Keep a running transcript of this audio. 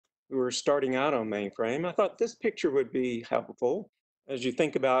who are starting out on mainframe, I thought this picture would be helpful as you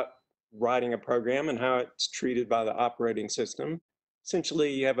think about writing a program and how it's treated by the operating system.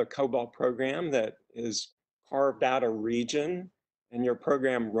 Essentially, you have a COBOL program that is carved out a region, and your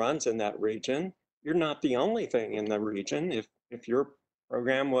program runs in that region. You're not the only thing in the region. If your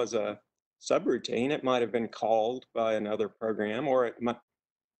program was a subroutine, it might have been called by another program, or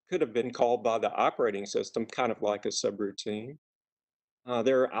could have been called by the operating system, kind of like a subroutine.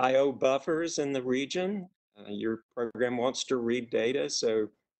 There are I/O buffers in the region. Your program wants to read data, so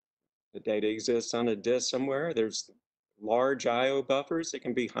the data exists on a disk somewhere. There's large I/O buffers. It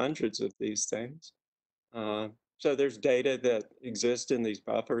can be hundreds of these things. Uh, so there's data that exists in these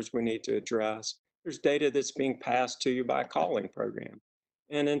buffers we need to address. There's data that's being passed to you by a calling program.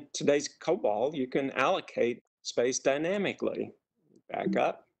 And in today's COBOL, you can allocate space dynamically. Back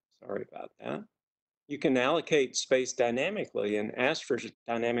up. Sorry about that. You can allocate space dynamically and ask for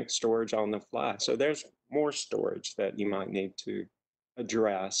dynamic storage on the fly. So there's more storage that you might need to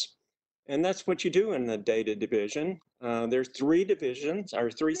address. And that's what you do in the data division. There's three divisions or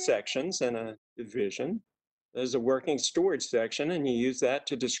three sections in a division. There's a working storage section, and you use that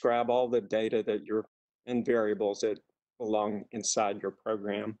to describe all the data that you're and variables that belong inside your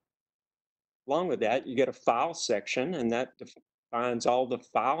program. Along with that, you get a file section, and that defines all the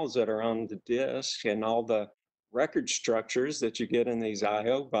files that are on the disk and all the record structures that you get in these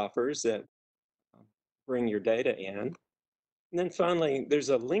I/O buffers that um, bring your data in. And then finally, there's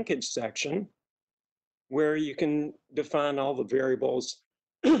a linkage section where you can define all the variables,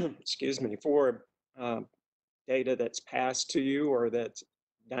 excuse me, for data that's passed to you or that's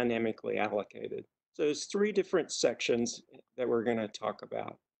dynamically allocated. So there's three different sections that we're going to talk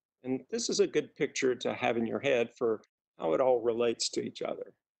about. And this is a good picture to have in your head for how it all relates to each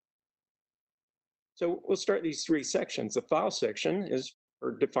other. So we'll start these three sections. The file section is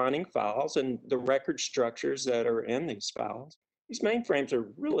for defining files and the record structures that are in these files. These mainframes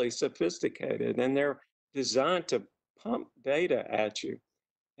are really sophisticated and they're designed to pump data at you.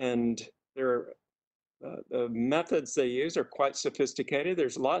 And the methods they use are quite sophisticated.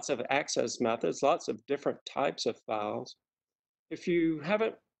 There's lots of access methods, lots of different types of files. If you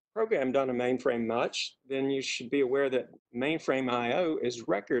haven't programmed on a mainframe much, then you should be aware that mainframe I/O is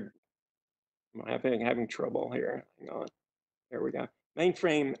record. I'm having trouble here. Hang on. There we go.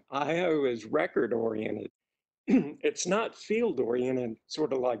 Mainframe I/O is record oriented. It's not field oriented,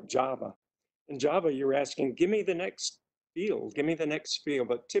 sort of like Java. In Java, you're asking, give me the next field, give me the next field.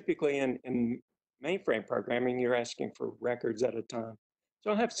 But typically in mainframe programming, you're asking for records at a time.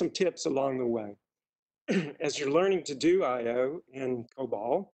 So I'll have some tips along the way. As you're learning to do I/O in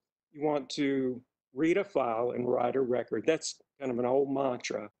COBOL, you want to read a file and write a record. That's kind of an old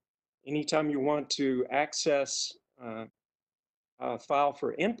mantra. Anytime you want to access a file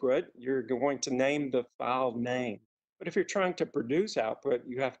for input, you're going to name the file name. But if you're trying to produce output,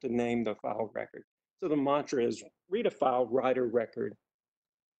 you have to name the file record. So the mantra is read a file, write a record.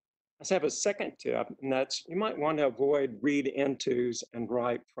 Let's have a second tip, and that's you might want to avoid read intos and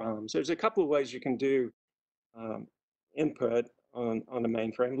write froms. There's a couple of ways you can do input on the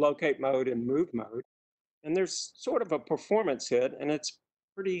mainframe, locate mode and move mode. And there's sort of a performance hit, and it's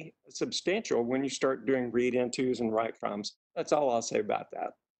pretty substantial when you start doing read intos and write froms. That's all I'll say about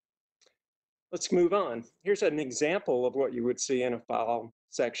that. Let's move on. Here's an example of what you would see in a file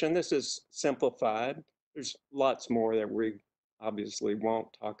section. This is simplified. There's lots more that we obviously won't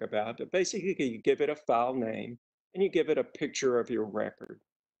talk about, but basically you give it a file name and you give it a picture of your record.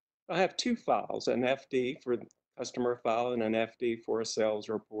 I have two files, an FD for the customer file and an FD for a sales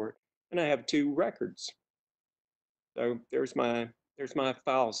report, and I have two records. So there's my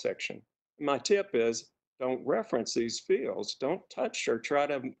file section. My tip is don't reference these fields. Don't touch or try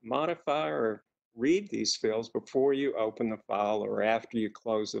to modify or read these fields before you open the file or after you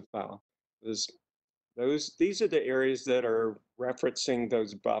close the file. These are the areas that are referencing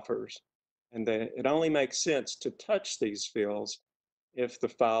those buffers. And it only makes sense to touch these fields if the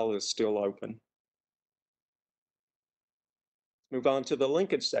file is still open. Move on to the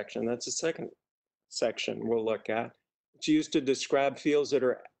linkage section. That's the second section we'll look at. It's used to describe fields that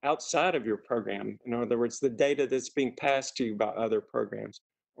are outside of your program. In other words, the data that's being passed to you by other programs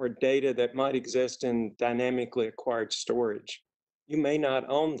or data that might exist in dynamically acquired storage. You may not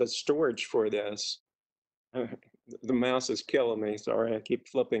own the storage for this. The mouse is killing me. Sorry, I keep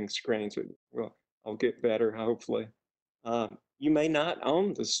flipping screens. Well, I'll get better, hopefully. You may not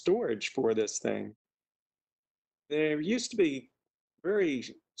own the storage for this thing. There used to be very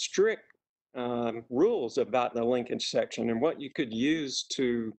strict rules about the linkage section and what you could use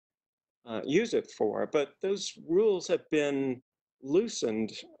to use it for. But those rules have been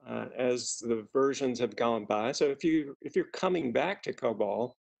loosened as the versions have gone by. So if you're coming back to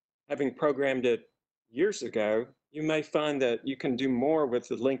COBOL, having programmed it years ago, you may find that you can do more with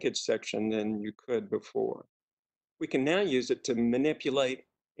the linkage section than you could before. We can now use it to manipulate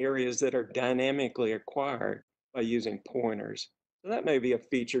areas that are dynamically acquired by using pointers. So that may be a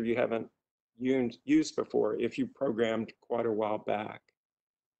feature you haven't used before if you programmed quite a while back.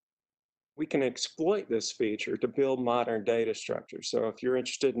 We can exploit this feature to build modern data structures. So if you're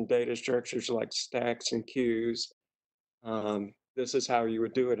interested in data structures like stacks and queues, this is how you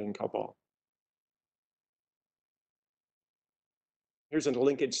would do it in COBOL. Here's a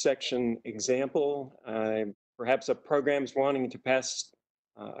linkage section example. Perhaps a program's wanting to pass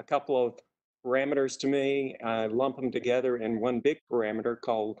a couple of parameters to me. I lump them together in one big parameter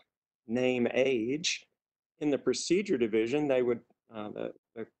called name age. In the procedure division, the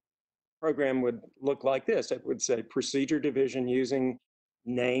program would look like this. It would say procedure division using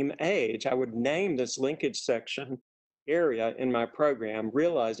name age. I would name this linkage section area in my program,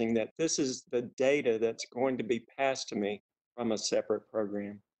 realizing that this is the data that's going to be passed to me from a separate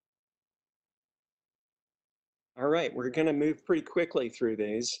program. All right, we're going to move pretty quickly through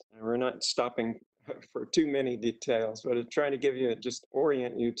these. We're not stopping for too many details, but I'm trying to give you, just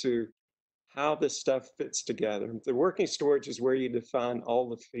orient you to how this stuff fits together. The working storage is where you define all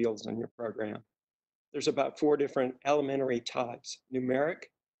the fields in your program. There's about 4 different elementary types: numeric,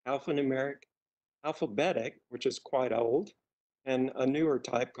 alphanumeric, alphabetic, which is quite old, and a newer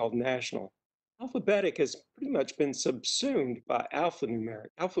type called national. Alphabetic has pretty much been subsumed by alphanumeric.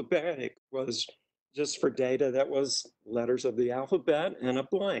 Alphabetic was just for data that was letters of the alphabet and a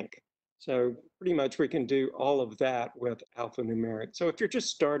blank. So pretty much we can do all of that with alphanumeric. So if you're just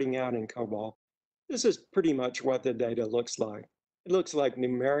starting out in COBOL, this is pretty much what the data looks like. It looks like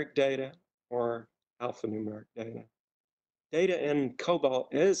numeric data or alphanumeric data. Data in COBOL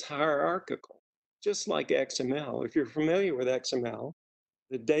is hierarchical, just like XML. If you're familiar with XML,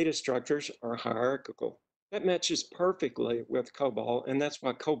 the data structures are hierarchical. That matches perfectly with COBOL, and that's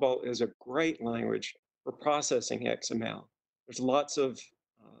why COBOL is a great language for processing XML.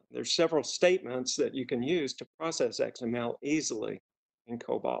 There's several statements that you can use to process XML easily in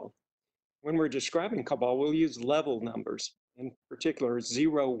COBOL. When we're describing COBOL, we'll use level numbers, in particular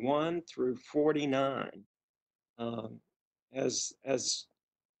 0, 1 through 49, um, as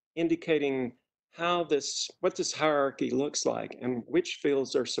indicating what this hierarchy looks like and which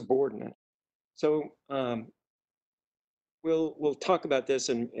fields are subordinate. So we'll talk about this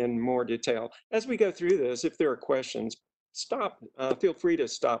in more detail. As we go through this, if there are questions, feel free to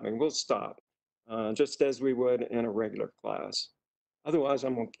stop me. We'll stop, just as we would in a regular class. Otherwise,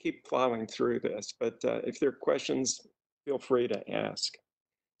 I'm going to keep plowing through this, but if there are questions, feel free to ask.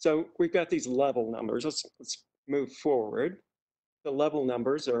 So we've got these level numbers. Let's move forward. The level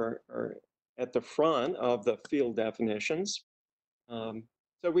numbers are at the front of the field definitions.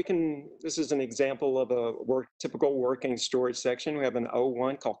 So this is an example of a typical working storage section. We have an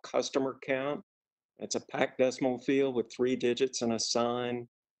O1 called customer count. It's a packed decimal field with 3 digits and a sign.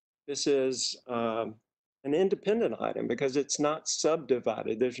 This is an independent item because it's not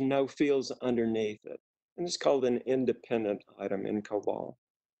subdivided. There's no fields underneath it. And it's called an independent item in COBOL.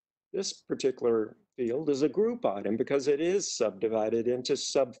 This particular field is a group item because it is subdivided into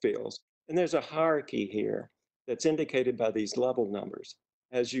subfields. And there's a hierarchy here that's indicated by these level numbers.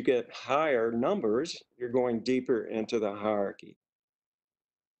 As you get higher numbers, you're going deeper into the hierarchy.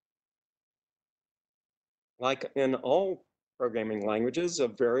 Like in all programming languages, a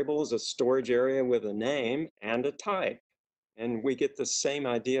variable is a storage area with a name and a type. And we get the same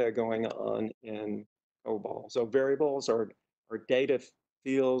idea going on in COBOL. So variables are data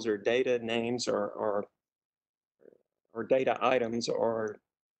fields or data names or data items are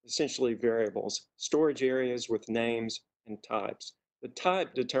essentially variables, storage areas with names and types. The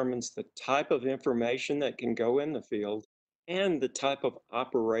type determines the type of information that can go in the field and the type of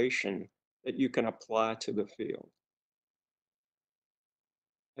operation that you can apply to the field.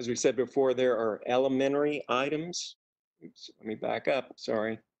 As we said before, there are elementary items. Oops, let me back up,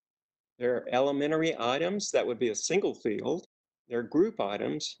 sorry. There are elementary items, that would be a single field. There are group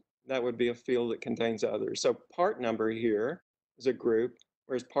items, that would be a field that contains others. So part number here is a group,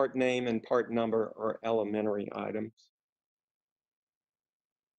 whereas part name and part number are elementary items.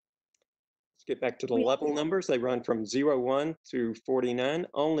 Let's get back to the level numbers. They run from 01 to 49.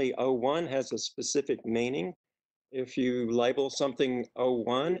 Only 01 has a specific meaning. If you label something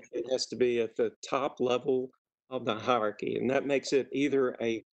 01, it has to be at the top level of the hierarchy. And that makes it either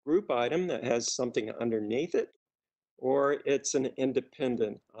a group item that has something underneath it, or it's an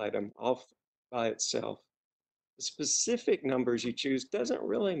independent item off by itself. The specific numbers you choose doesn't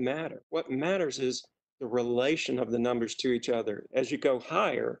really matter. What matters is the relation of the numbers to each other. As you go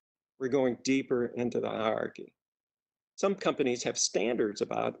higher, we're going deeper into the hierarchy. Some companies have standards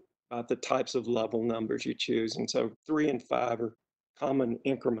about the types of level numbers you choose, and so 3 and 5 are common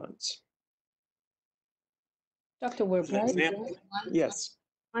increments. Dr. As an Wilbright, example, yes,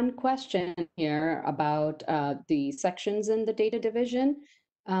 one question here about the sections in the data division.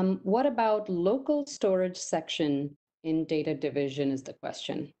 What about local storage section in data division is the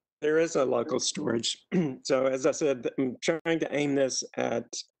question. there is a local storage. So as I said, I'm trying to aim this at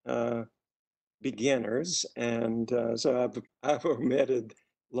beginners, and so I've omitted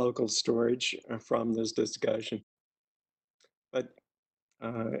local storage from this discussion. But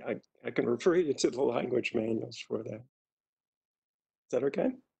I can refer you to the language manuals for that. Is that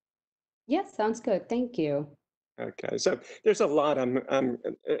okay? Yes, sounds good. Thank you. Okay, so there's a lot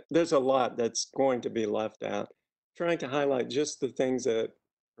there's a lot that's going to be left out. Trying to highlight just the things that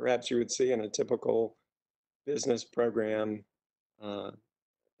perhaps you would see in a typical business program, uh,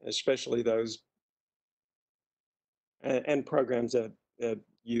 especially those and programs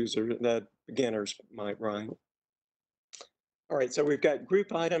that beginners might write. All right, so we've got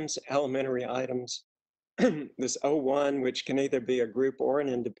group items, elementary items, this O1, which can either be a group or an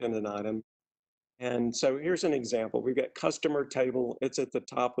independent item. And so here's an example. We've got customer table. It's at the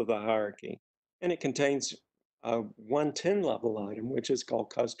top of the hierarchy. And it contains a 110 level item, which is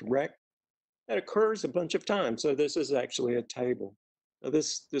called custom rec. That occurs a bunch of times. So this is actually a table. Now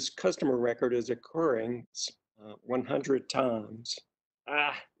this customer record is occurring 100 times.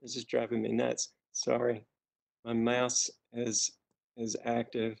 This is driving me nuts. Sorry, my mouse is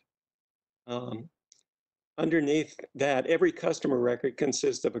active. Um, Underneath that, every customer record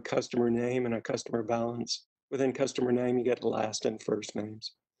consists of a customer name and a customer balance. Within customer name, you get last and first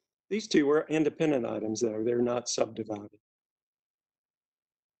names. These two are independent items, though. They're not subdivided.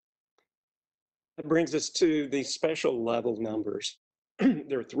 That brings us to the special level numbers.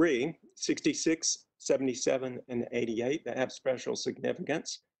 There are three, 66, 77, and 88 that have special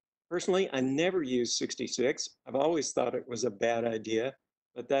significance. Personally, I never use 66. I've always thought it was a bad idea,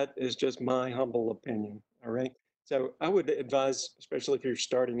 but that is just my humble opinion, all right? So I would advise, especially if you're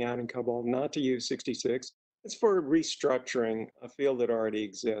starting out in COBOL, not to use 66. It's for restructuring a field that already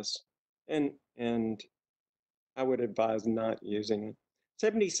exists. And I would advise not using it.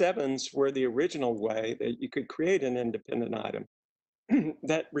 77s were the original way that you could create an independent item.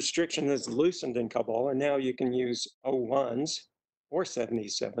 That restriction is loosened in COBOL, and now you can use O1s or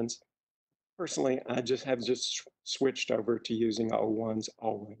 77s. Personally, I just switched over to using O1s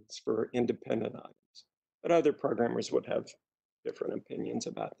always for independent items. But other programmers would have different opinions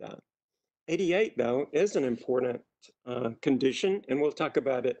about that. 88, though, is an important condition, and we'll talk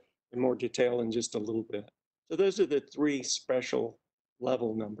about it in more detail in just a little bit. So those are the three special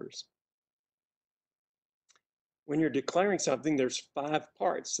level numbers. When you're declaring something, there's 5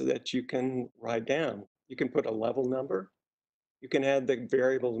 parts so that you can write down. You can put a level number. You can add the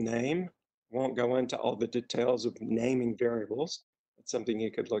variable name. Won't go into all the details of naming variables. That's something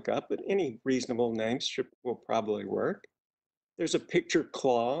you could look up, but any reasonable names will probably work. There's a picture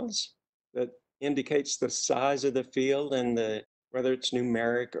clause that indicates the size of the field and whether it's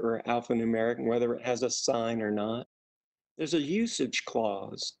numeric or alphanumeric and whether it has a sign or not. There's a usage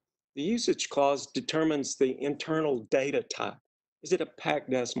clause. The usage clause determines the internal data type. Is it a packed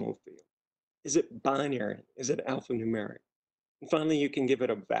decimal field? Is it binary? Is it alphanumeric? And finally, you can give it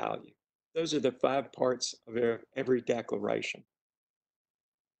a value. Those are the 5 parts of every declaration.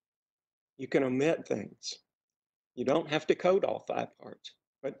 You can omit things. You don't have to code all 5 parts,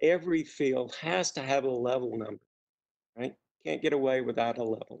 but every field has to have a level number, right? Can't get away without a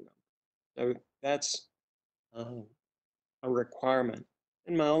level number. So that's a requirement.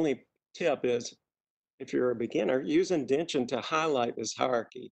 And my only tip is, if you're a beginner, use indentation to highlight this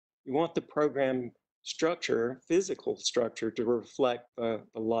hierarchy. You want the program structure, physical structure, to reflect the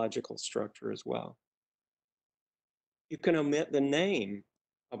logical structure as well. You can omit the name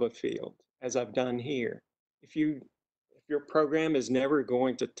of a field, as I've done here. If your program is never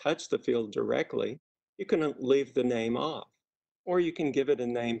going to touch the field directly, you can leave the name off, or you can give it a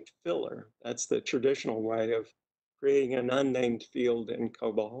name filler. That's the traditional way of creating an unnamed field in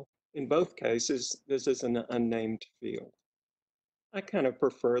COBOL. In both cases, this is an unnamed field. I kind of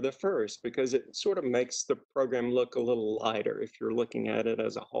prefer the first because it sort of makes the program look a little lighter if you're looking at it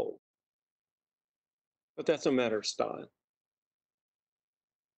as a whole. But that's a matter of style.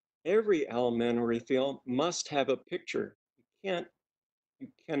 Every elementary field must have a picture. You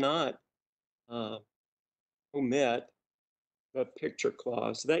cannot uh, omit the picture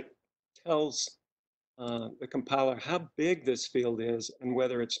clause. That tells the compiler how big this field is and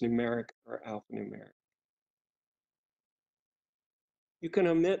whether it's numeric or alphanumeric. You can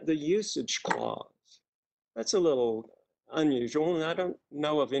omit the usage clause. That's a little unusual, and I don't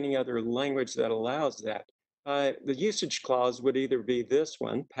know of any other language that allows that. The usage clause would either be this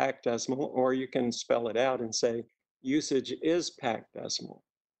one, packed decimal, or you can spell it out and say usage is packed decimal.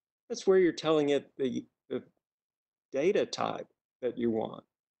 That's where you're telling it the data type that you want.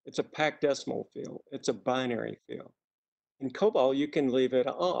 It's a packed decimal field. It's a binary field. In COBOL, you can leave it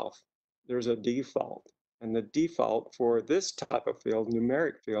off. There's a default. And the default for this type of field,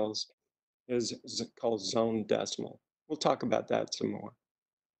 numeric fields, is called zone decimal. We'll talk about that some more.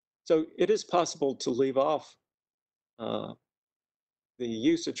 So it is possible to leave off uh, the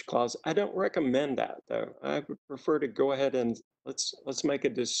usage clause. I don't recommend that, though. I would prefer to go ahead and let's make a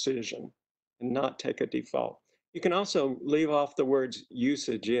decision and not take a default. You can also leave off the words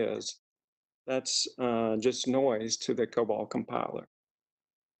usage is. That's just noise to the COBOL compiler.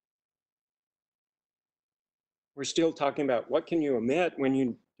 We're still talking about what can you omit when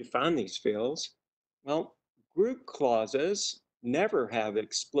you define these fields. Well, group clauses never have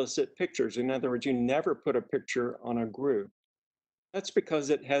explicit pictures. In other words, you never put a picture on a group. That's because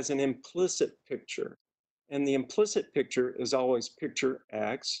it has an implicit picture. And the implicit picture is always picture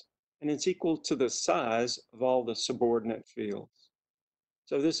X, and it's equal to the size of all the subordinate fields.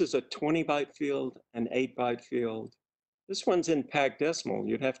 So this is a 20-byte field, an 8-byte field. This one's in packed decimal.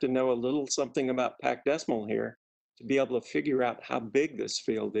 You'd have to know a little something about packed decimal here to be able to figure out how big this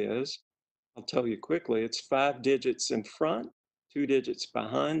field is. I'll tell you quickly, it's 5 digits in front, 2 digits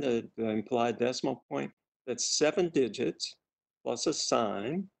behind the implied decimal point. That's 7 digits plus a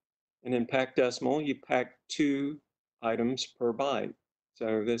sign. And in packed decimal, you pack 2 items per byte.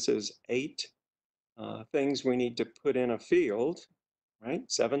 So this is 8 things we need to put in a field, right?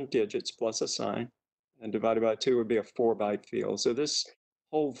 7 digits plus a sign, and divided by 2 would be a 4-byte field. So this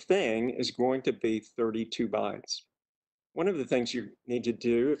whole thing is going to be 32 bytes. One of the things you need to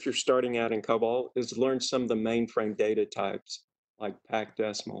do if you're starting out in COBOL is learn some of the mainframe data types like packed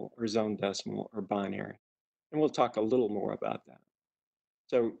decimal or zone decimal or binary. And we'll talk a little more about that.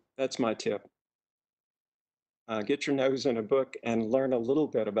 So that's my tip. Get your nose in a book and learn a little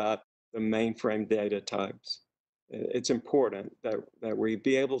bit about the mainframe data types. It's important that we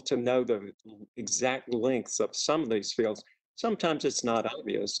be able to know the exact lengths of some of these fields. Sometimes it's not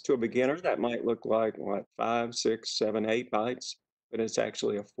obvious. To a beginner, that might look like, what, 5, 6, 7, 8 bytes, but it's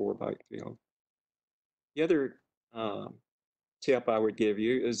actually a 4-byte field. The other tip I would give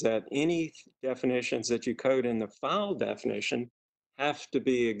you is that any definitions that you code in the file definition have to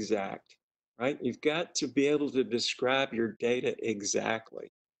be exact, right? You've got to be able to describe your data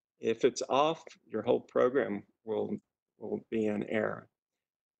exactly. If it's off, your whole program will be in error.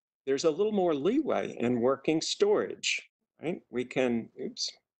 There's a little more leeway in working storage, right?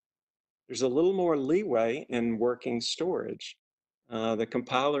 There's a little more leeway in working storage. The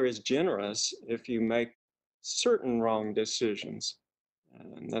compiler is generous if you make certain wrong decisions.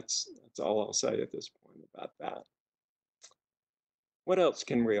 And that's all I'll say at this point about that. What else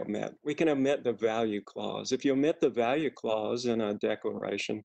can we omit? We can omit the value clause. If you omit the value clause in a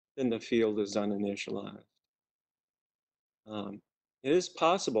declaration, then the field is uninitialized. It is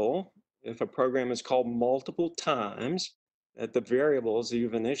possible, if a program is called multiple times, that the variables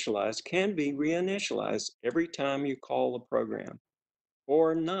you've initialized can be reinitialized every time you call a program,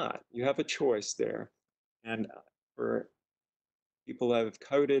 or not. You have a choice there. And for people that have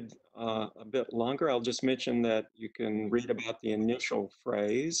coded a bit longer, I'll just mention that you can read about the initial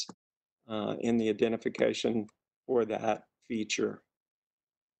phrase in the identification for that feature.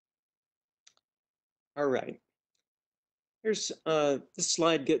 All right. Here's this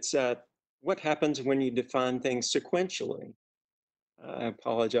slide gets at what happens when you define things sequentially. I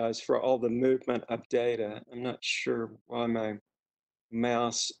apologize for all the movement of data. I'm not sure why my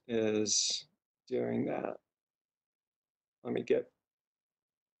mouse is doing that. Let me get,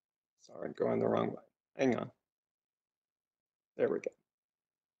 sorry, going the wrong way. Hang on. There we go.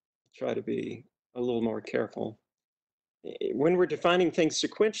 Try to be a little more careful. When we're defining things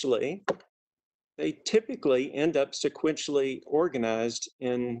sequentially, they typically end up sequentially organized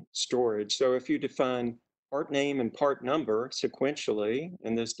in storage. So if you define part name and part number sequentially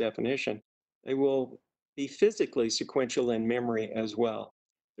in this definition, they will be physically sequential in memory as well.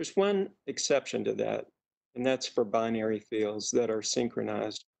 There's one exception to that, and that's for binary fields that are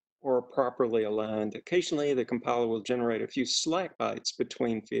synchronized or properly aligned. Occasionally, the compiler will generate a few slack bytes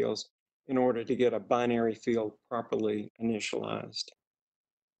between fields in order to get a binary field properly initialized.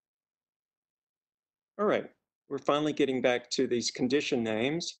 All right, we're finally getting back to these condition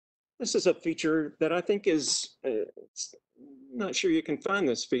names. This is a feature that I think is, not sure you can find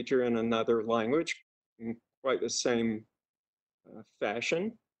this feature in another language in quite the same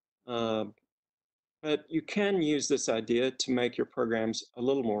fashion. Uh, but you can use this idea to make your programs a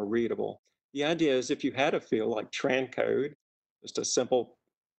little more readable. The idea is if you had a field like transcode, just a simple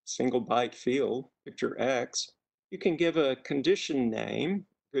single byte field, picture X, you can give a condition name,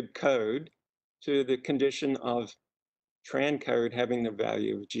 good code, to the condition of transcode having the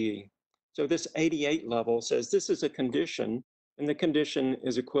value of G. So this 88 level says this is a condition, and the condition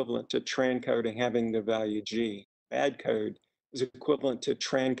is equivalent to transcode having the value G. Bad code is equivalent to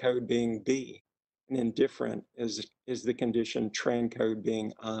transcode being B, and indifferent is the condition transcode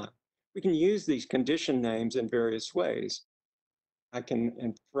being I. We can use these condition names in various ways.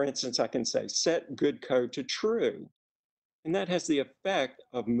 And for instance, I can say set good code to true, and that has the effect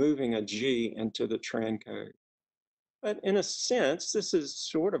of moving a G into the transcode. But in a sense, this is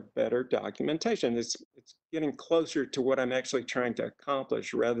sort of better documentation. It's getting closer to what I'm actually trying to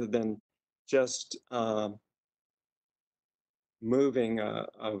accomplish rather than just moving a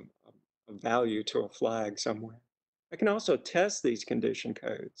value to a flag somewhere. I can also test these condition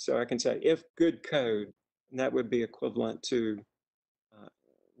codes. So I can say if good code, and that would be equivalent to uh,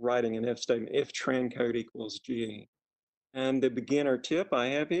 writing an if statement, if transcode equals G. And the beginner tip I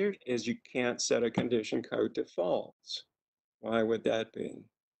have here is you can't set a condition code to false. Why would that be?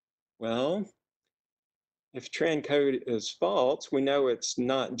 Well, if transcode is false, we know it's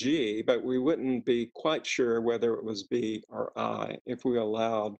not G, but we wouldn't be quite sure whether it was B or I if we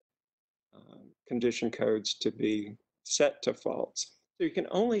allowed condition codes to be set to false. So you can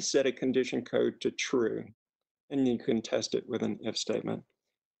only set a condition code to true, and you can test it with an if statement.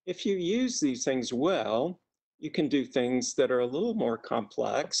 If you use these things well, you can do things that are a little more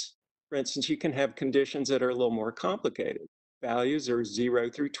complex. For instance, you can have conditions that are a little more complicated. Values are 0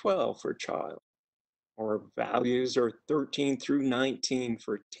 through 12 for child, or values are 13 through 19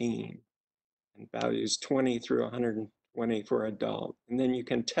 for teen, and values 20 through 120 for adult. And then you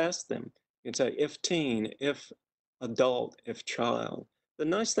can test them. You can say if teen, if adult, if child. The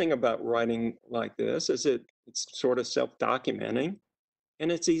nice thing about writing like this is it's sort of self-documenting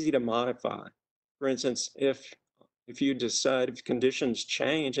and it's easy to modify. For instance, if you decide, if conditions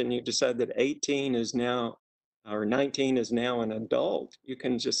change and you decide that 18 is now, or 19 is now an adult, you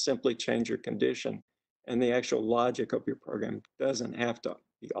can just simply change your condition and the actual logic of your program doesn't have to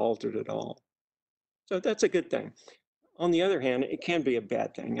be altered at all. So that's a good thing. On the other hand, it can be a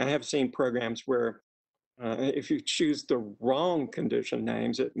bad thing. I have seen programs where if you choose the wrong condition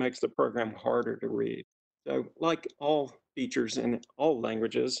names, it makes the program harder to read. So like all features in all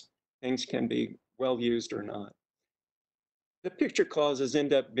languages, things can be well used or not. The picture clauses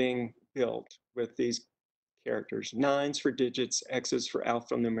end up being built with these characters: nines for digits, X's for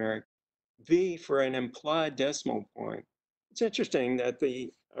alphanumeric, V for an implied decimal point. It's interesting that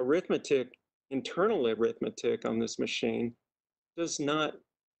the arithmetic, internal arithmetic on this machine does not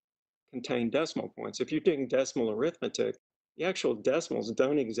contain decimal points. If you're doing decimal arithmetic, the actual decimals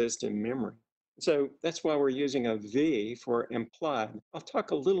don't exist in memory. So that's why we're using a V for implied. I'll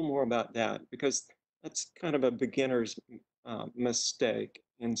talk a little more about that because that's kind of a beginner's mistake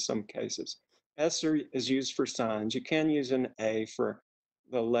in some cases. Is used for signs. You can use an A for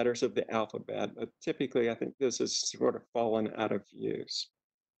the letters of the alphabet, but typically I think this has sort of fallen out of use.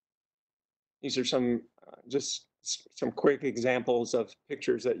 These are some just some quick examples of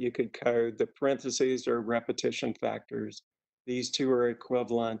pictures that you could code. The parentheses are repetition factors. These two are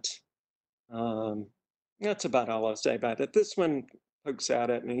equivalent. Um, that's about all I'll say about it. This one pokes out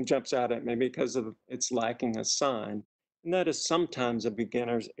at me, jumps out at me because of it's lacking a sign. And that is sometimes a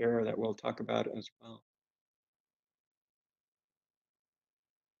beginner's error that we'll talk about as well.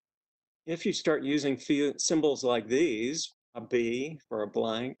 If you start using symbols like these, a B for a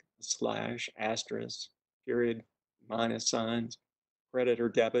blank, a slash, asterisk, period, minus signs, credit or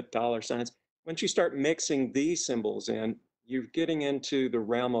debit, dollar signs, once you start mixing these symbols in, you're getting into the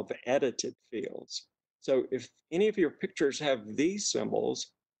realm of edited fields. So if any of your pictures have these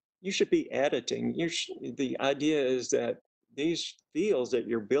symbols, you should be editing. The idea is that these fields that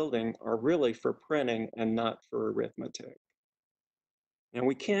you're building are really for printing and not for arithmetic. And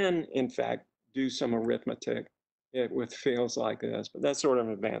we can, in fact, do some arithmetic with fields like this, but that's sort of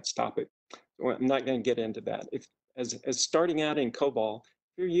an advanced topic. So I'm not going to get into that. If as starting out in COBOL,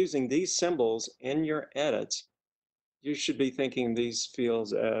 if you're using these symbols in your edits, you should be thinking these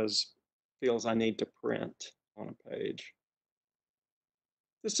fields as fields I need to print on a page.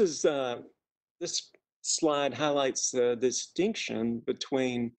 This slide highlights the distinction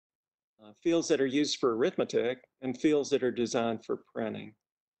between fields that are used for arithmetic and fields that are designed for printing.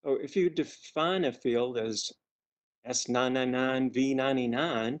 So if you define a field as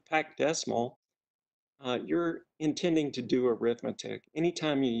S999V99, packed decimal, you're intending to do arithmetic.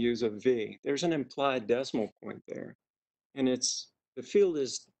 Anytime you use a V, there's an implied decimal point there. And the field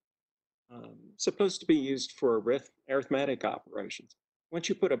is supposed to be used for arithmetic operations. Once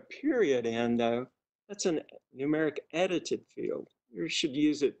you put a period in, though, that's a numeric edited field. You should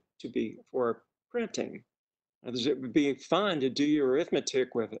use it to be for printing. It would be fine to do your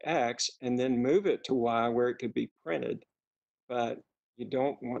arithmetic with X and then move it to Y where it could be printed, but you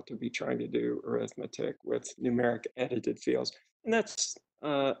don't want to be trying to do arithmetic with numeric edited fields. And that's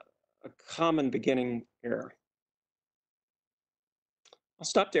a common beginning error. I'll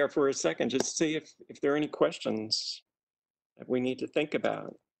stop there for a second just to see if there are any questions that we need to think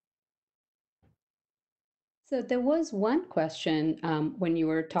about. So there was one question when you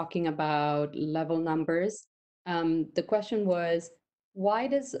were talking about level numbers. The question was, why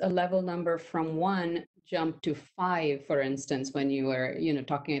does a level number from 1 jump to 5, for instance, when you were,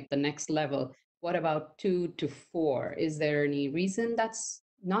 talking at the next level? What about 2 to 4? Is there any reason that's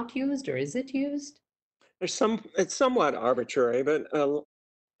not used, or is it used? It's somewhat arbitrary, but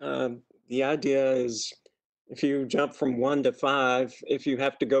the idea is if you jump from 1 to 5, if you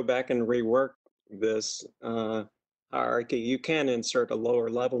have to go back and rework this hierarchy, you can insert a lower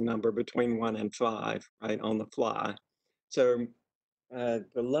level number between 1 and 5, right, on the fly. So the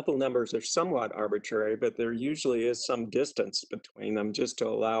level numbers are somewhat arbitrary, but there usually is some distance between them just to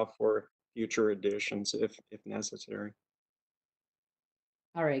allow for future additions if necessary.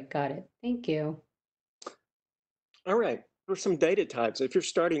 All right, got it. Thank you. All right, for some data types. If you're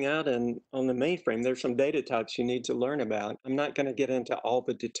starting out on the mainframe, there's some data types you need to learn about. I'm not going to get into all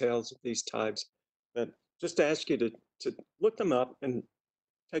the details of these types, but just to ask you to look them up and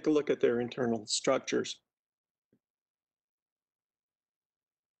take a look at their internal structures.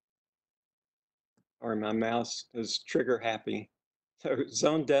 Or my mouse is trigger happy. So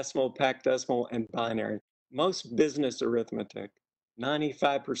zone decimal, packed decimal, and binary. Most business arithmetic,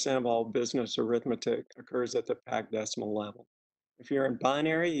 95% of all business arithmetic occurs at the packed decimal level. If you're in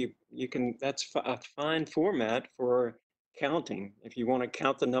binary, that's a fine format for counting. If you want to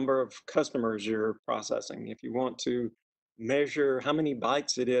count the number of customers you're processing, if you want to measure how many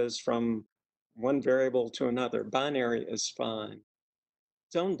bytes it is from one variable to another, binary is fine.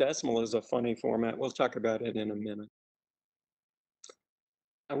 Zone decimal is a funny format. We'll talk about it in a minute.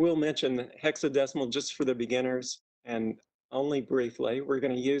 I will mention hexadecimal just for the beginners and only briefly. We're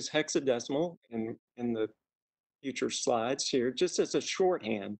going to use hexadecimal in the future slides here just as a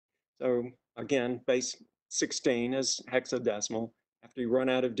shorthand. So again, base 16 is hexadecimal. After you run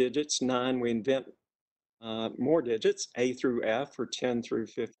out of digits, 9, we invent more digits, A through F, or 10 through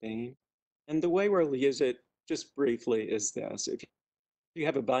 15. And the way we'll use it just briefly is this. If you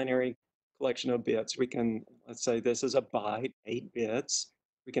have a binary collection of bits, we can, let's say this is a byte, 8 bits.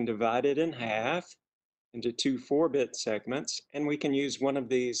 We can divide it in half into two 4-bit segments, and we can use one of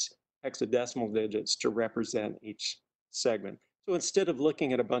these hexadecimal digits to represent each segment. So instead of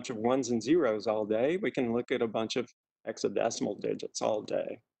looking at a bunch of ones and zeros all day, we can look at a bunch of hexadecimal digits all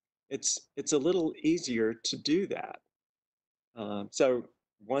day. It's a little easier to do that. So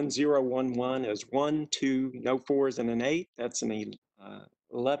 1011 is 1, 2, no 4s and an 8. That's an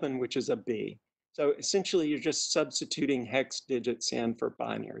 11, which is a B. So essentially, you're just substituting hex digits in for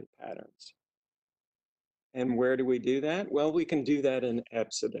binary patterns. And where do we do that? Well, we can do that in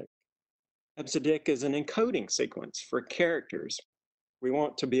EBCDIC. EBCDIC is an encoding sequence for characters. We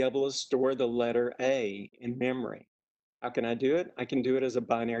want to be able to store the letter A in memory. How can I do it? I can do it as a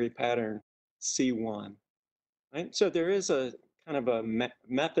binary pattern, C1. Right? So there is a kind of a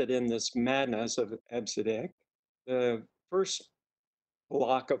method in this madness of EBCDIC. The first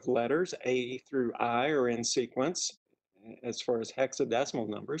block of letters, A through I, are in sequence as far as hexadecimal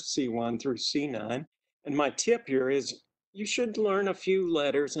numbers, C1 through C9. And my tip here is you should learn a few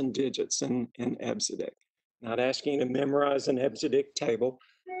letters and digits in EBCDIC. Not asking you to memorize an EBCDIC table,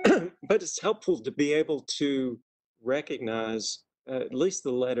 but it's helpful to be able to recognize at least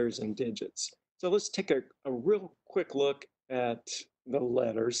the letters and digits. So let's take a real quick look at the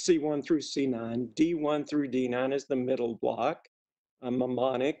letters, C1 through C9. D1 through D9 is the middle block.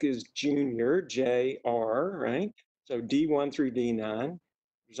 Mnemonic is junior, JR, right? So D1 through D9.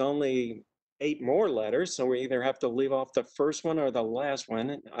 There's only 8 more letters, so we either have to leave off the first one or the last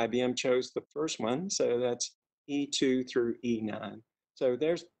one. IBM chose the first one, so that's E2 through E9. So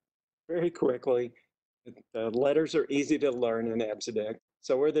there's very quickly, the letters are easy to learn in EBCDIC.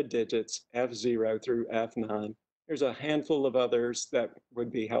 So are the digits, F0 through F9. There's a handful of others that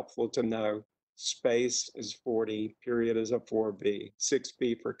would be helpful to know. space is 40, period is a 4B,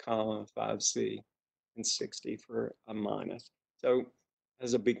 6B for comma, 5C, and 60 for a minus. So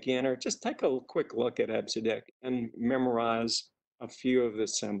as a beginner, just take a quick look at EBCDIC and memorize a few of the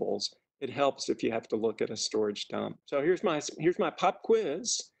symbols. It helps if you have to look at a storage dump. So here's my pop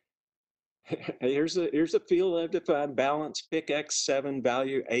quiz. here's a field I've defined: balance, pick X7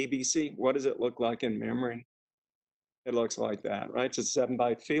 value ABC. What does it look like in memory? It looks like that, right? It's a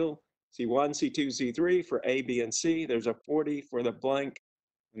 7-byte field. C1, C2, C3 for A, B, and C. There's a 40 for the blank,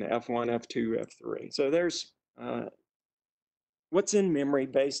 and F1, F2, F3. So there's what's in memory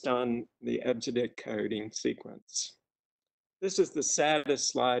based on the EBCDIC coding sequence. This is the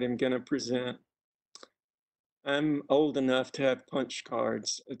saddest slide I'm going to present. I'm old enough to have punch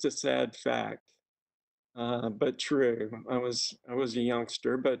cards. It's a sad fact, but true. I was a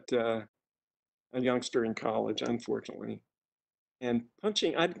youngster, but a youngster in college, unfortunately. And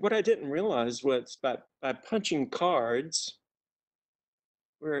punching, what I didn't realize was by punching cards,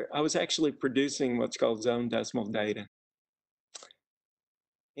 where I was actually producing what's called zone decimal data.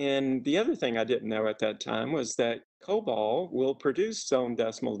 And the other thing I didn't know at that time was that COBOL will produce zone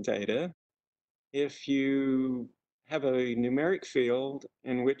decimal data if you have a numeric field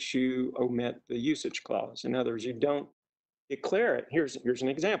in which you omit the usage clause. In other words, you don't declare it. Here's an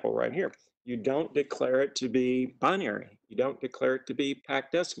example right here. You don't declare it to be binary. You don't declare it to be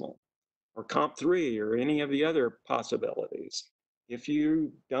packed decimal or comp3 or any of the other possibilities. If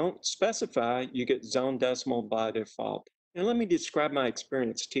you don't specify, you get zone decimal by default. And let me describe my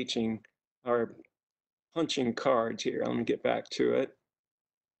experience teaching or punching cards here. Let me get back to it.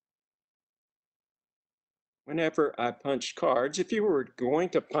 Whenever I punched cards, if you were going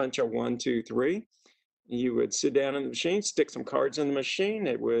to punch a 1, 2, 3, you would sit down in the machine, stick some cards in the machine.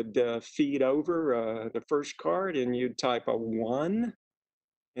 It would feed over the first card, and you'd type a 1,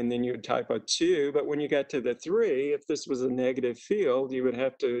 and then you'd type a 2. But when you got to the 3, if this was a negative field, you would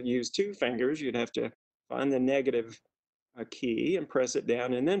have to use 2 fingers. You'd have to find the negative key and press it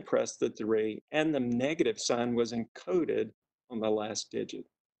down, and then press the 3. And the negative sign was encoded on the last digit.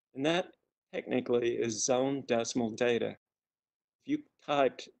 And that technically is zone decimal data. If you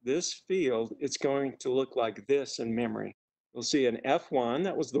typed this field, it's going to look like this in memory. You'll see an F1,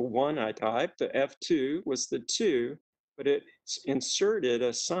 that was the 1 I typed. The F2 was the 2, but it's inserted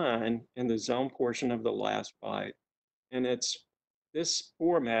a sign in the zone portion of the last byte. And this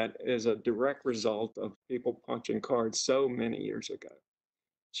format is a direct result of people punching cards so many years ago.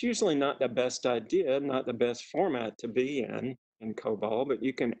 It's usually not the best idea, not the best format to be in COBOL, but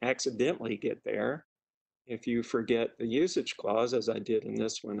you can accidentally get there if you forget the usage clause, as I did in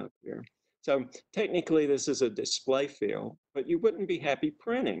this one up here. So technically this is a display field, but you wouldn't be happy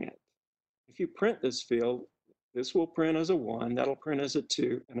printing it. If you print this field, this will print as a 1, that'll print as a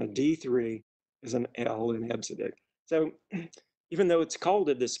 2, and a D3 is an L in EBCDIC. So even though it's called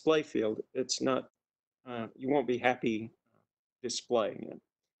a display field, it's not, you won't be happy displaying it.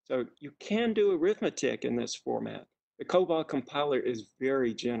 So you can do arithmetic in this format. The COBOL compiler is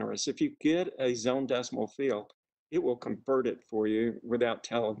very generous. If you get a zone decimal field, it will convert it for you without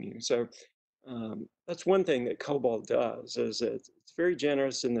telling you. So that's one thing that COBOL does, is it's very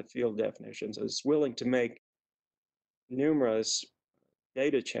generous in the field definitions. It's willing to make numerous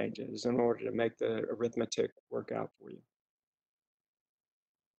data changes in order to make the arithmetic work out for you.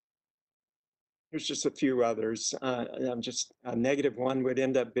 Here's just a few others. Just a -1 would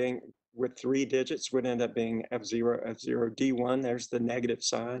end up being, with 3 digits, would end up being F0, F0, D1. There's the negative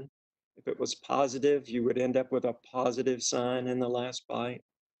sign. If it was positive, you would end up with a positive sign in the last byte.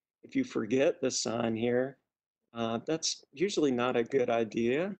 If you forget the sign here, that's usually not a good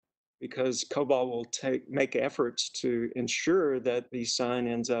idea, because COBOL will make efforts to ensure that the sign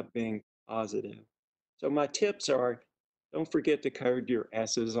ends up being positive. So my tips are, don't forget to code your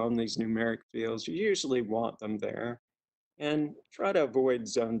S's on these numeric fields. You usually want them there. And try to avoid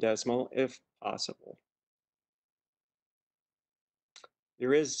zone decimal if possible.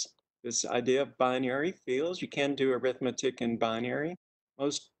 There is this idea of binary fields. You can do arithmetic in binary.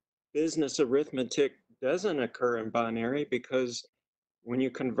 Most business arithmetic doesn't occur in binary because when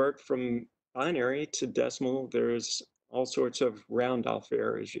you convert from binary to decimal, there's all sorts of round off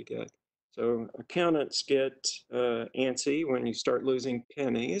errors you get. So accountants get antsy when you start losing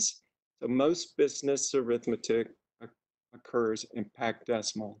pennies. So most business arithmetic occurs in packed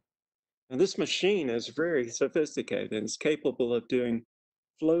decimal. And this machine is very sophisticated and is capable of doing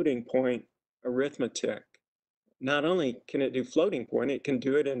floating point arithmetic. Not only can it do floating point, it can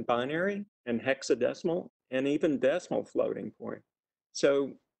do it in binary and hexadecimal and even decimal floating point.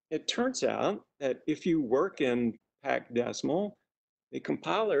 So it turns out that if you work in packed decimal, the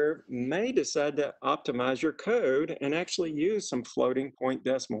compiler may decide to optimize your code and actually use some floating point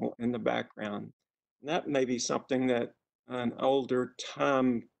decimal in the background. And that may be something that an older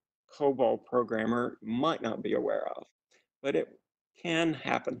time COBOL programmer might not be aware of, but it can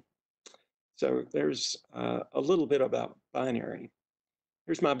happen. So there's a little bit about binary.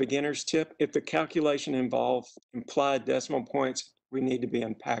 Here's my beginner's tip. If the calculation involves implied decimal points, we need to be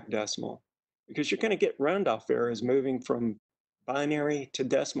in packed decimal because you're going to get roundoff errors moving from binary to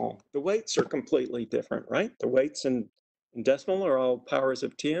decimal. The weights are completely different, right? The weights in decimal are all powers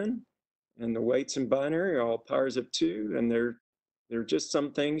of 10, and the weights in binary are all powers of 2, and they're just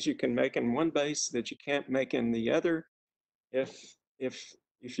some things you can make in one base that you can't make in the other if if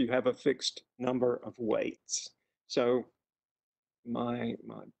if you have a fixed number of weights. So my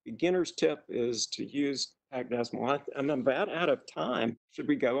beginner's tip is to use packed decimal. I'm about out of time. Should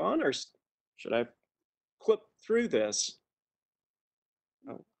we go on, or should I clip through this?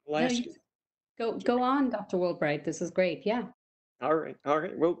 I'll No, ask you you. go on, Dr. Wilbright. This is great. Yeah. All right, all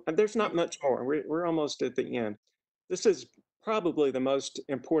right. Well, there's not much more. We're almost at the end. This is probably the most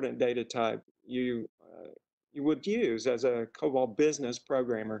important data type you would use as a COBOL business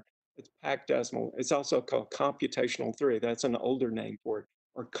programmer. It's packed decimal. It's also called computational 3. That's an older name for it.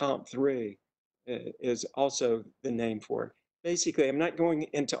 Or comp 3 is also the name for it. Basically, I'm not going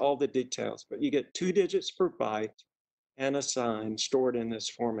into all the details, but you get 2 digits per byte and a sign stored in this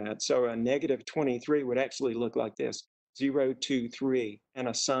format. So a negative 23 would actually look like this: 023 and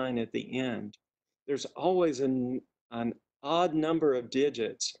a sign at the end. There's always an odd number of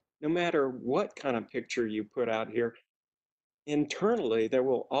digits, no matter what kind of picture you put out here. Internally, there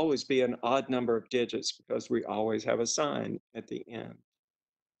will always be an odd number of digits because we always have a sign at the end.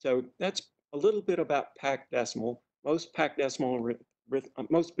 So that's a little bit about packed decimal. Most packed decimal,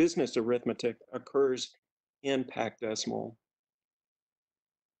 most business arithmetic occurs in packed decimal.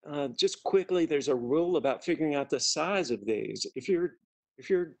 Just quickly, there's a rule about figuring out the size of these. If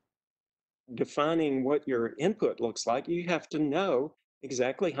you're defining what your input looks like, you have to know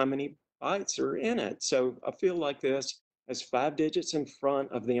exactly how many bytes are in it. So a field like this has 5 digits in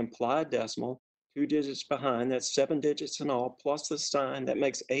front of the implied decimal, 2 digits behind. That's 7 digits in all, plus the sign. That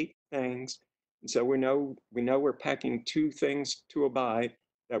makes 8 things. And so we know we're packing 2 things to a byte.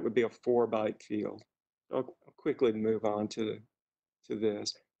 That would be a 4-byte field. I'll quickly move on to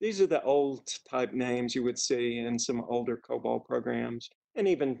this. These are the old type names you would see in some older COBOL programs and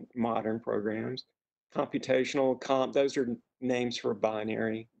even modern programs. Computational, comp, those are names for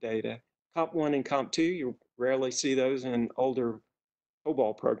binary data. Comp1 and comp2, you rarely see those in older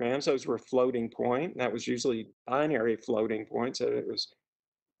COBOL programs. Those were floating point. That was usually binary floating point. So it was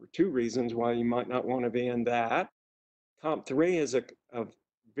for 2 reasons why you might not want to be in that. Comp3 is a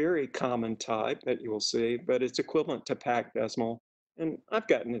very common type that you will see, but it's equivalent to packed decimal. And I've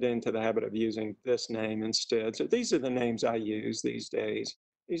gotten it into the habit of using this name instead. So these are the names I use these days.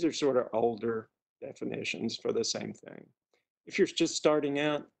 These are sort of older definitions for the same thing. If you're just starting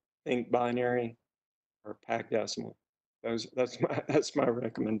out, think binary or packed decimal. That's my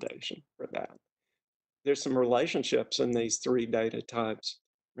recommendation for that. There's some relationships in these 3 data types.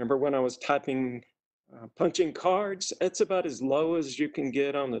 Remember when I was typing, punching cards? It's about as low as you can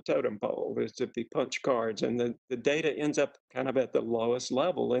get on the totem pole is to be punch cards, and the data ends up kind of at the lowest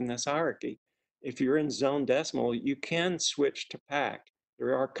level in this hierarchy. If you're in zone decimal, you can switch to packed.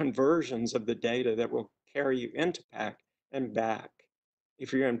 There are conversions of the data that will carry you into packed and back.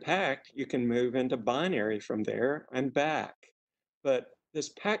 If you're in packed, you can move into binary from there and back. But this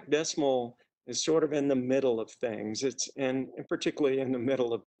packed decimal is sort of in the middle of things. It's and particularly in the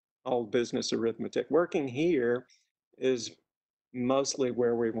middle of all business arithmetic. Working here is mostly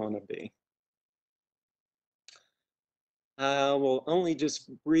where we want to be. I will only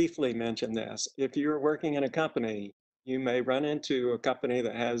just briefly mention this. If you're working in a company, you may run into a company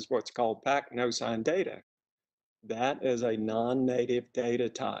that has what's called packed no sign data. That is a non-native data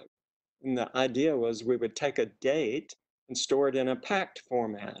type. And the idea was we would take a date and store it in a packed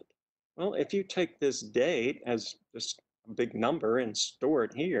format. Well, if you take this date as just a big number and store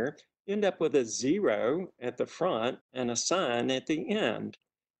it here, you end up with a 0 at the front and a sign at the end.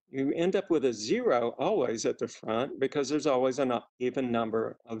 You end up with a 0 always at the front because there's always an even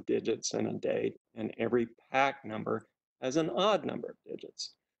number of digits in a date, and every packed number has an odd number of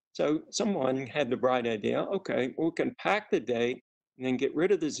digits. So someone had the bright idea, okay, we can pack the date and then get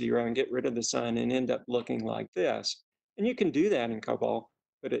rid of the 0 and get rid of the sign and end up looking like this. And you can do that in COBOL,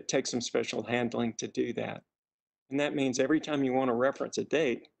 but it takes some special handling to do that. And that means every time you want to reference a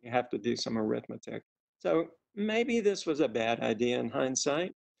date, you have to do some arithmetic. So maybe this was a bad idea in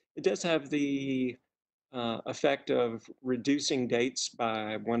hindsight. It does have the effect of reducing dates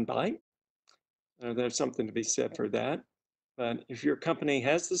by 1 byte. There's something to be said for that. But if your company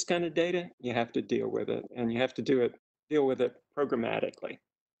has this kind of data, you have to deal with it, and you have to deal with it programmatically.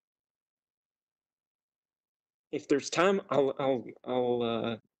 If there's time,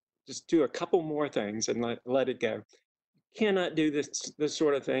 I'll just do a couple more things and let it go. Cannot do this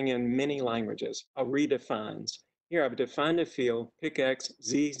sort of thing in many languages. I'll redefines. Here I've defined a field, pick x,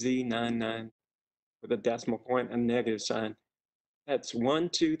 ZZ99 with a decimal point and negative sign. That's 1,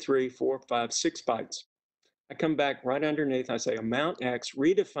 2, 3, 4, 5, 6 bytes. I come back right underneath, I say amount x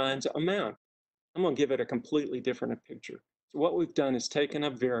redefines amount. I'm going to give it a completely different picture. So what we've done is taken a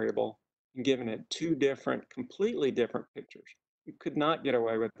variable and given it two different, completely different pictures. You could not get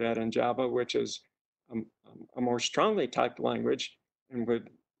away with that in Java, which is a more strongly typed language, and would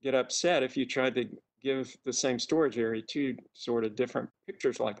get upset if you tried to give the same storage area two sort of different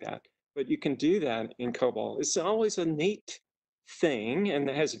pictures like that. But you can do that in COBOL. It's always a neat thing, and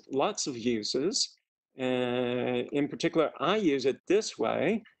it has lots of uses. In particular, I use it this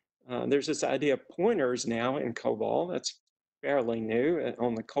way. There's this idea of pointers now in COBOL that's fairly new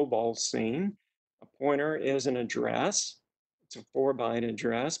on the COBOL scene. A pointer is an address. It's a 4 byte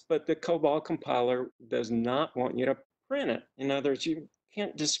address, but the COBOL compiler does not want you to print it. In other words, you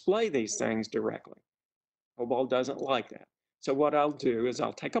can't display these things directly. COBOL doesn't like that. So what I'll do is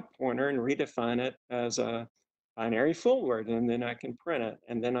I'll take a pointer and redefine it as a binary full word, and then I can print it,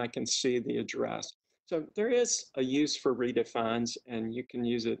 and then I can see the address. So there is a use for redefines, and you can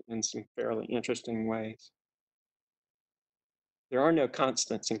use it in some fairly interesting ways. There are no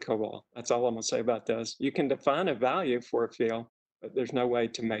constants in COBOL. That's all I'm going to say about this. You can define a value for a field, but there's no way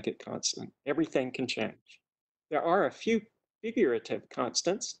to make it constant. Everything can change. There are a few figurative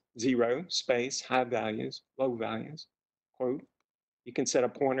constants, 0, space, high values, low values, quote. You can set a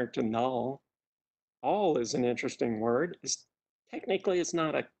pointer to null. All is an interesting word. Technically, it's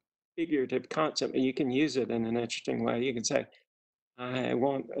not a figurative concept, but you can use it in an interesting way. You can say, I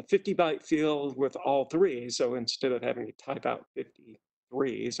want a 50-byte field with all three. So instead of having to type out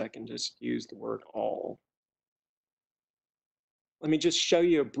 53s, I can just use the word all. Let me just show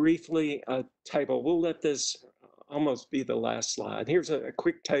you briefly a table. We'll let this almost be the last slide. Here's a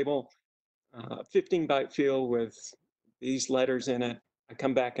quick table, 15-byte field with these letters in it. I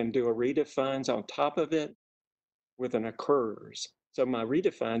come back and do a redefines on top of it with an occurs. So my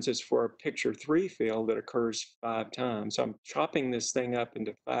redefines is for a picture 3 field that occurs 5 times. So I'm chopping this thing up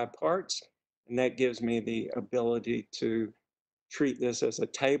into 5 parts, and that gives me the ability to treat this as a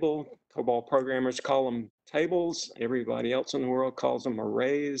table. COBOL programmers call them tables. Everybody else in the world calls them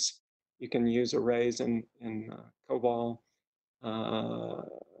arrays. You can use arrays in COBOL.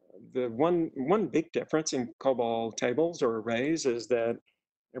 The one big difference in COBOL tables or arrays is that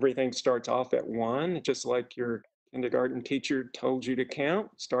everything starts off at 1, just like your kindergarten teacher told you to count.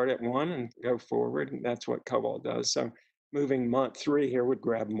 Start at 1 and go forward. And that's what COBOL does. So moving month 3 here would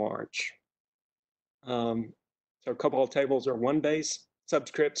grab March. So COBOL tables are 1 base.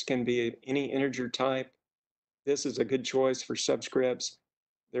 Subscripts can be any integer type. This is a good choice for subscripts.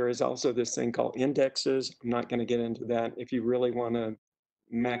 There is also this thing called indexes. I'm not going to get into that. If you really want to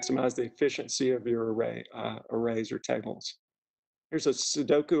maximize the efficiency of your arrays or tables. Here's a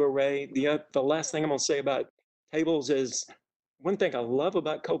Sudoku array. The last thing I'm going to say about tables is one thing I love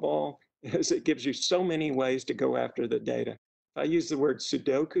about COBOL is it gives you so many ways to go after the data. If I use the word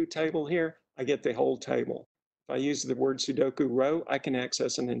Sudoku table here, I get the whole table. If I use the word Sudoku row, I can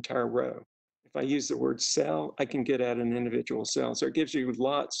access an entire row. If I use the word cell, I can get at an individual cell. So it gives you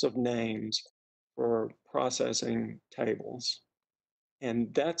lots of names for processing tables.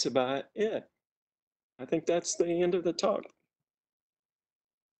 And that's about it. I think that's the end of the talk.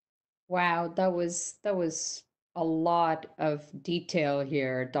 Wow, that was a lot of detail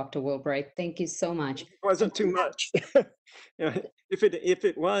here, Dr. Wilbright. Thank you so much. It And wasn't too much. If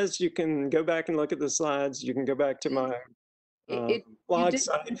it was, you can go back and look at the slides. You can go back to my you blog did a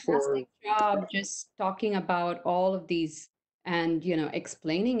site for. fantastic job just talking about all of these and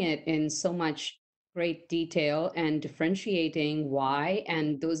explaining it in so much great detail and differentiating why.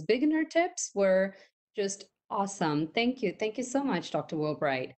 And those beginner tips were just awesome. Thank you so much, Dr.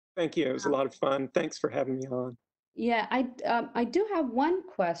 Wilbright. Thank you. It was a lot of fun. Thanks for having me on. Yeah, I do have one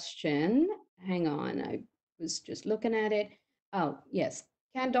question. Hang on, I was just looking at it. Oh, yes.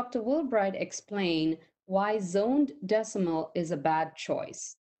 Can Dr. Wilbright explain why zoned decimal is a bad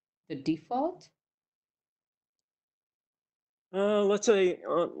choice? The default? Let's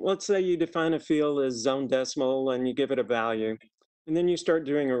say you define a field as zone decimal and you give it a value, and then you start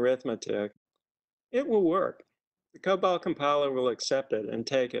doing arithmetic. It will work. The COBOL compiler will accept it and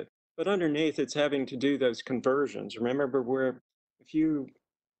take it. but underneath it's having to do those conversions. Remember where if you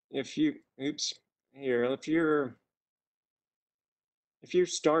oops here if you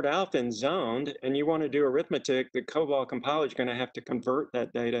start out in zoned and you want to do arithmetic, the COBOL compiler is going to have to convert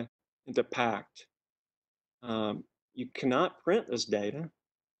that data into packed. You cannot print this data.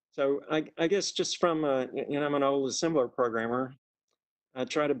 So I guess just from, I'm an old assembler programmer. I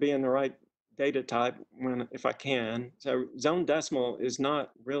try to be in the right data type if I can. So zone decimal is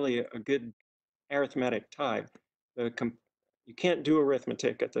not really a good arithmetic type. You can't do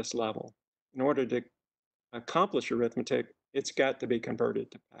arithmetic at this level. In order to accomplish arithmetic, it's got to be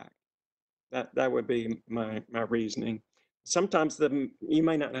converted to packed. That would be my reasoning. Sometimes you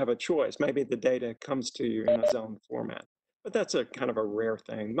may not have a choice. Maybe the data comes to you in a zone format, but that's a kind of a rare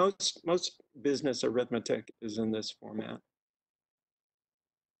thing. Most business arithmetic is in this format.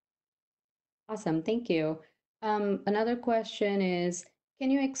 Awesome, thank you. Another question is,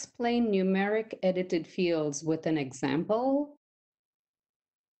 can you explain numeric edited fields with an example?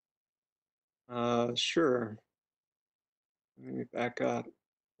 Sure. Let me back up.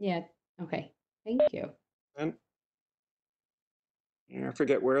 Yeah, okay, thank you. And I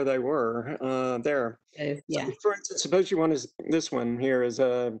forget where they were. There. So, Yeah. for instance, suppose you want this one here is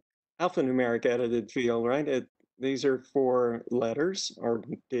a alphanumeric edited field, right? These are for letters or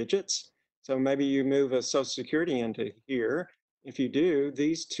digits. So maybe you move a social security into here. If you do,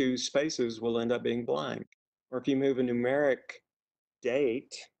 these two spaces will end up being blank. Or if you move a numeric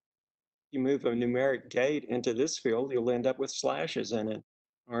date, you move a numeric date into this field, you'll end up with slashes in it.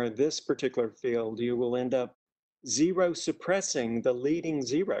 Or this particular field, you will end up zero suppressing the leading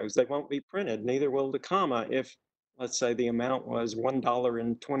zeros. They won't be printed, neither will the comma. If, let's say, the amount was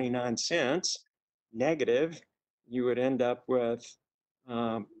 $1.29 negative, you would end up with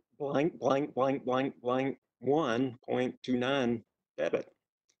blank, blank, blank, blank, blank 1.29 debit,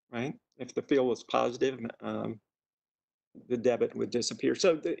 right? If the field was positive, the debit would disappear.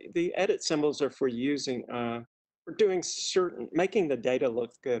 So the edit symbols are for for doing making the data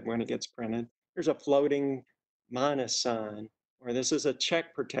look good when it gets printed. There's a floating minus sign, or this is a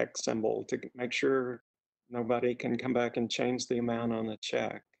check protect symbol to make sure nobody can come back and change the amount on the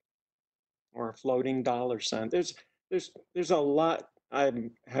check, or a floating dollar sign. There's a lot I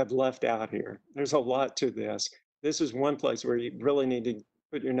have left out here. There's a lot to this. This is one place where you really need to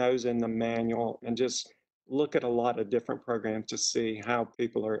put your nose in the manual and just look at a lot of different programs to see how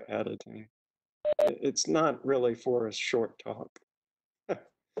people are editing. It's not really for a short talk.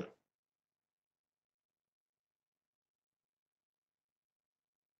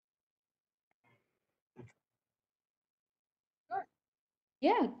 Sure.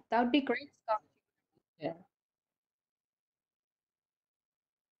 Yeah, that would be great, Scott. Yeah.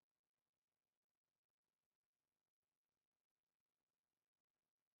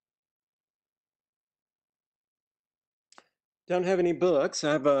 Don't have any books.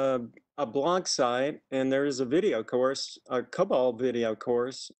 I have a blog site, and there is a video course, a COBOL video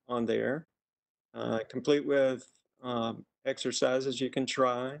course on there, complete with exercises you can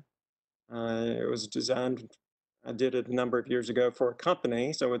try. It was designed, I did it a number of years ago for a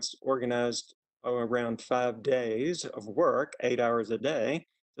company, so it's organized around 5 days of work, 8 hours a day.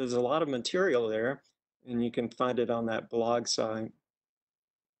 There's a lot of material there, and you can find it on that blog site.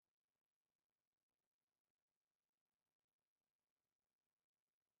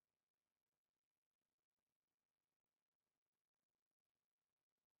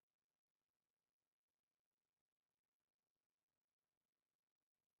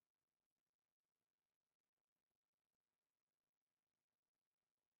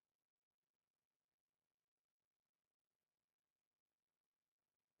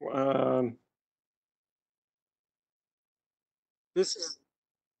 Um, this is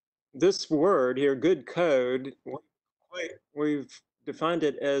this word here, good code. We've defined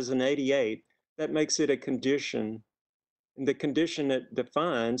it as an 88. That makes it a condition. The condition it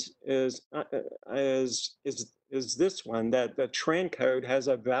defines is this one, that the trend code has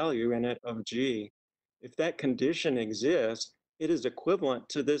a value in it of G. If that condition exists, it is equivalent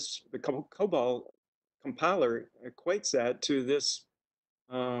to this. The COBOL compiler equates that to this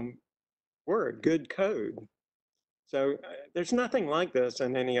um, word, good code. So there's nothing like this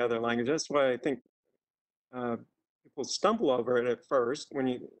in any other language. That's why I think uh, people stumble over it at first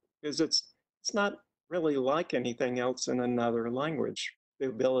because it's not really like anything else in another language. The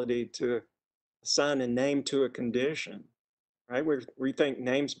ability to assign a name to a condition, right? We think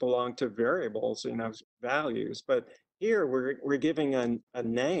names belong to variables, values, but here we're giving a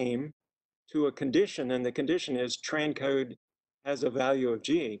name to a condition, and the condition is transcode has a value of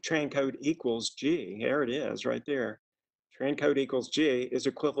G. Transcode equals G. There it is, right there. transcode equals G is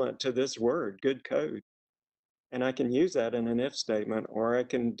equivalent to this word, good code. And I can use that in an if statement, or I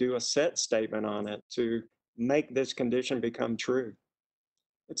can do a set statement on it to make this condition become true.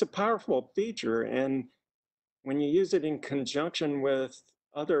 It's a powerful feature. And when you use it in conjunction with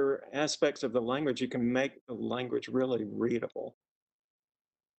other aspects of the language, you can make the language really readable.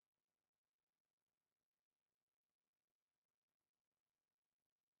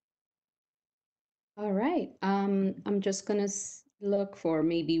 All right. I'm just going to look for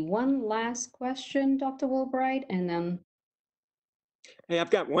maybe one last question, Dr. Wilbright, and then, Hey, I've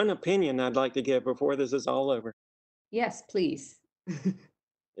got one opinion I'd like to give before this is all over. yes, please.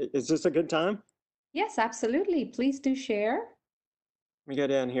 Is this a good time? Yes, absolutely. Please do share. Let me go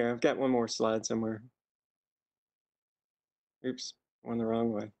down here. I've got one more slide somewhere. Oops, went the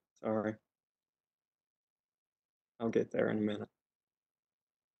wrong way. Sorry. I'll get there in a minute.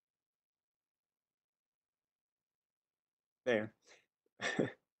 There.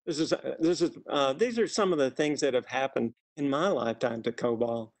 These are some of the things that have happened in my lifetime to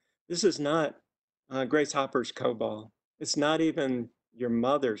COBOL. This is not Grace Hopper's COBOL. It's not even your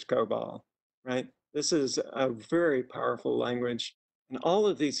mother's COBOL, right? This is a very powerful language, and all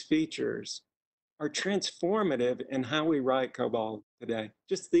of these features are transformative in how we write COBOL today.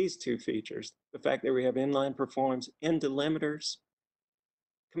 Just these two features, the fact that we have inline performs and delimiters,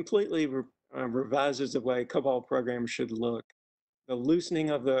 completely revises the way COBOL programs should look. The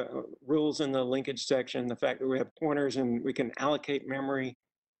loosening of the rules in the linkage section, the fact that we have pointers and we can allocate memory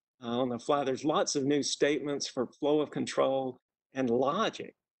on the fly. There's lots of new statements for flow of control and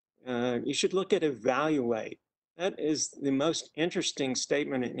logic. You should look at evaluate. That is the most interesting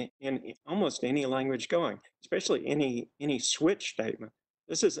statement in almost any language going, especially any switch statement.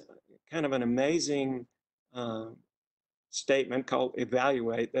 This is kind of an amazing statement called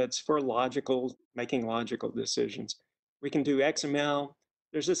evaluate that's for making logical decisions. We can do XML.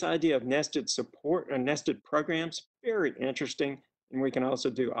 There's this idea of nested support and nested programs, very interesting. And we can also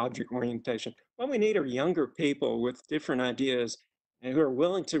do object orientation. What we need are younger people with different ideas and who are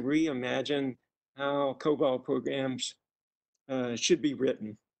willing to reimagine how COBOL programs should be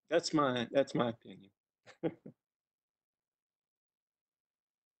written. That's my opinion.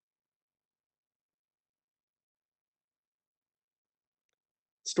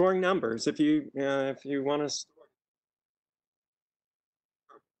 Storing numbers. If you want to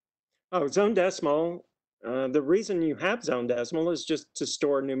zone decimal. The reason you have zone decimal is just to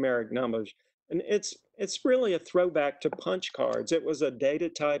store numeric numbers. And it's really a throwback to punch cards. It was a data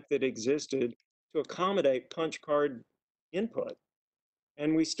type that existed to accommodate punch card input.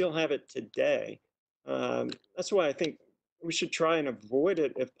 And we still have it today. That's why I think we should try and avoid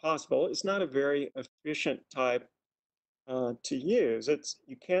it if possible. It's not a very efficient type to use.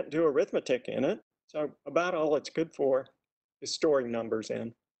 You can't do arithmetic in it. So about all it's good for is storing numbers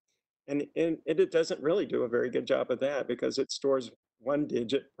in. And it doesn't really do a very good job of that because it stores one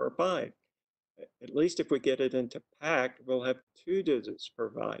digit per byte. At least if we get it into packed, we'll have two digits per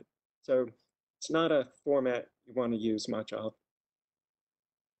byte. So it's not a format you want to use much of.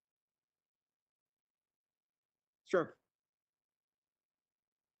 Sure.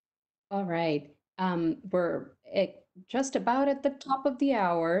 All right. We're just about at the top of the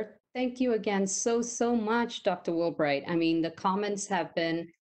hour. Thank you again so much, Dr. Wilbright. I mean, the comments have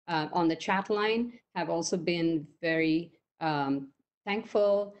been on the chat line have also been very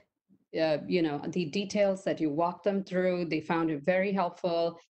thankful. The details that you walked them through, they found it very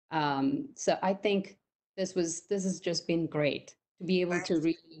helpful. So I think this has just been great to be able to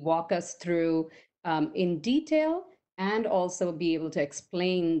really walk us through in detail and also be able to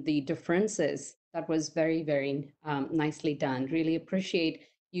explain the differences. That was very nicely done. Really appreciate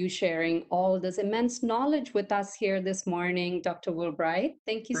you sharing all this immense knowledge with us here this morning, Dr. Wilbright.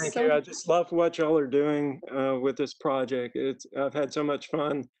 Thank you Thank so you. I much. just love what y'all are doing with this project. I've had so much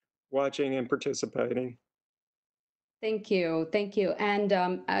fun watching and participating. Thank you. Thank you. And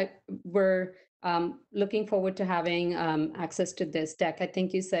we're looking forward to having access to this deck. I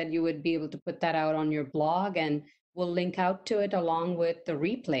think you said you would be able to put that out on your blog, and we'll link out to it along with the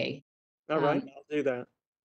replay. All right, Um, I'll do that.